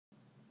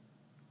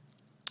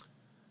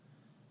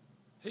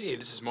Hey,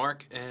 this is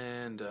Mark,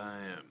 and I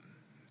am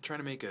trying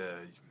to make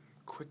a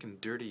quick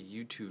and dirty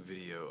YouTube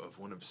video of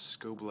one of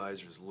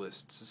Scobleizer's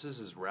lists. This is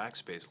his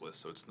Rackspace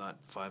list, so it's not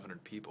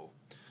 500 people,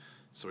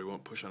 so we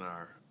won't push on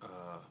our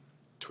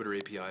Twitter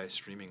API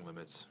streaming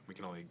limits. We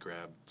can only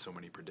grab so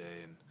many per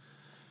day, and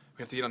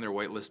we have to get on their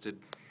whitelisted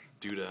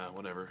due to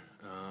whatever.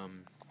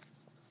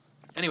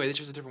 Anyway, it's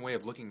just a different way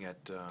of looking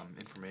at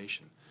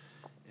information,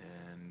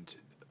 and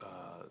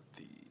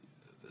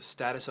the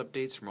status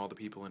updates from all the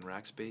people in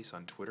Rackspace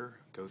on Twitter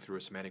go through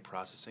a semantic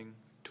processing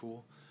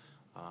tool.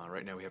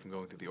 Right now we have them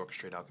going through the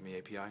Orchestrate Alchemy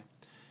API,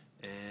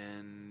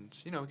 and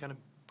we kind of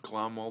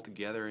glom them all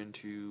together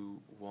into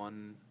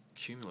one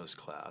Cumulus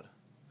cloud.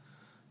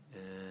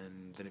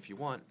 And then if you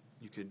want,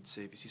 you could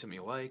say, if you see something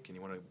you like and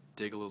you want to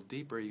dig a little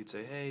deeper, you could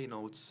say, hey,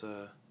 let's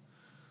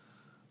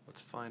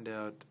find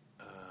out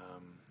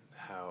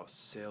how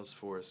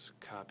Salesforce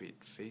copied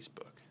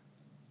Facebook.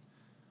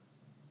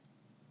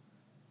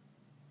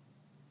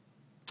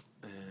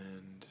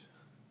 And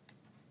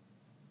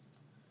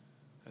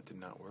that did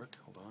not work.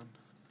 Hold on.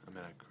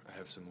 I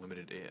have some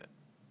limited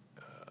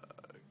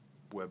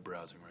web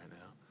browsing right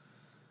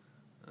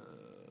now.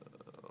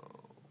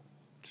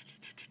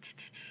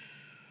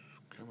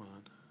 Come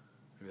on.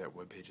 Maybe that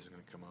web page isn't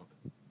going to come up.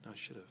 No, I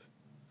should have.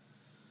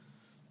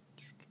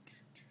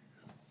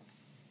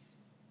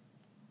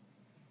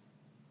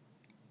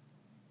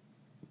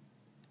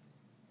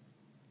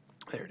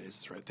 There it is.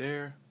 It's right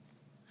there.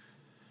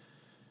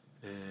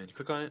 And you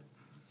click on it.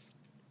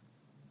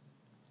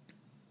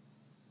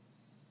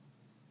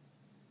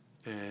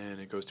 And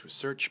it goes to a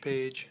search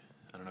page.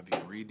 I don't know if you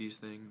can read these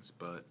things,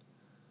 but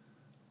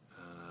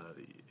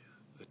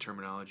the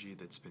terminology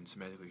that's been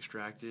semantically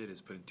extracted is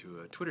put into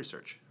a Twitter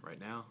search right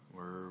now.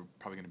 We're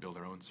probably going to build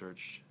our own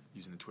search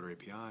using the Twitter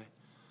API.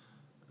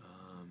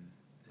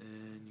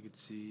 And you can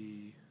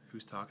see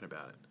who's talking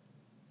about it.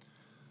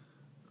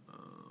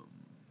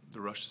 The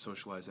rush to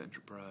socialize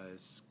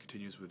enterprise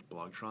continues with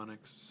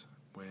Blogtronics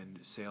when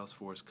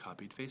Salesforce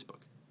copied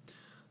Facebook.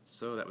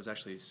 So that was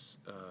actually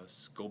a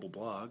Scoble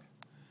blog.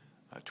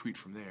 A tweet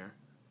from there.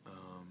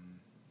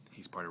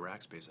 He's part of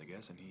Rackspace, I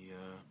guess, and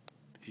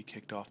he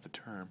kicked off the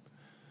term.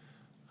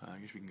 I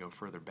guess we can go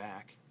further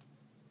back.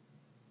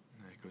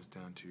 It goes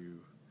down to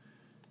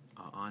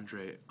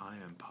Andre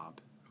Iampop,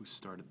 who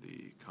started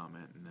the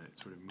comment, and then it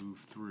sort of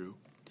moved through.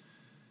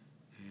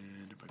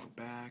 And if I go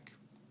back,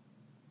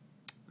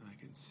 I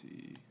can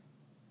see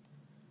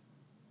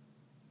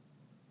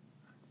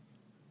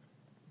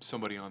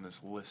somebody on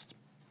this list.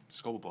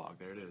 Scoble blog,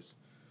 there it is.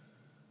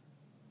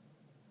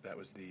 That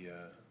was the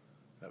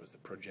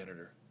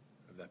progenitor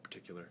of that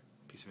particular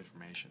piece of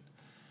information.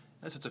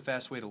 And so it's a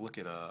fast way to look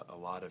at a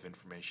lot of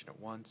information at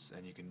once,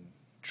 and you can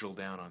drill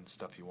down on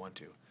stuff you want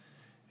to.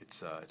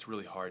 It's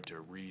really hard to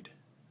read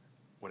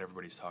what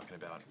everybody's talking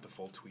about, the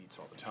full tweets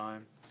all the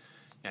time.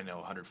 I know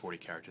 140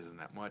 characters isn't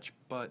that much,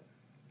 but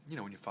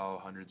when you follow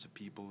hundreds of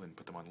people and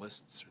put them on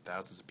lists or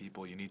thousands of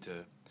people, you need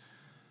to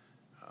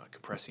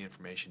compress the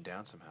information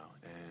down somehow.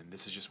 And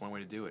this is just one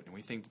way to do it. And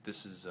we think that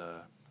this is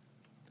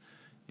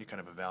kind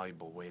of a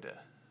valuable way to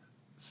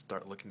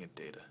start looking at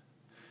data.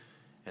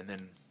 And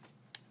then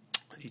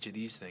each of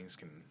these things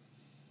can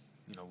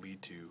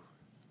lead to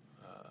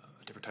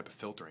a different type of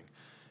filtering,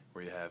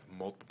 where you have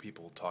multiple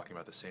people talking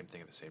about the same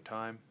thing at the same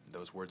time.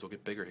 Those words will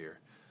get bigger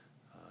here.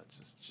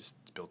 It's just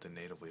built in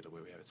natively the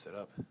way we have it set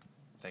up.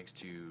 Thanks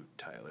to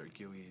Tyler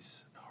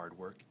Gillies' hard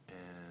work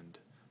and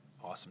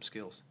awesome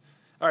skills.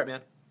 Alright, man.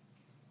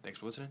 Thanks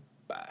for listening.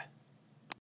 Bye.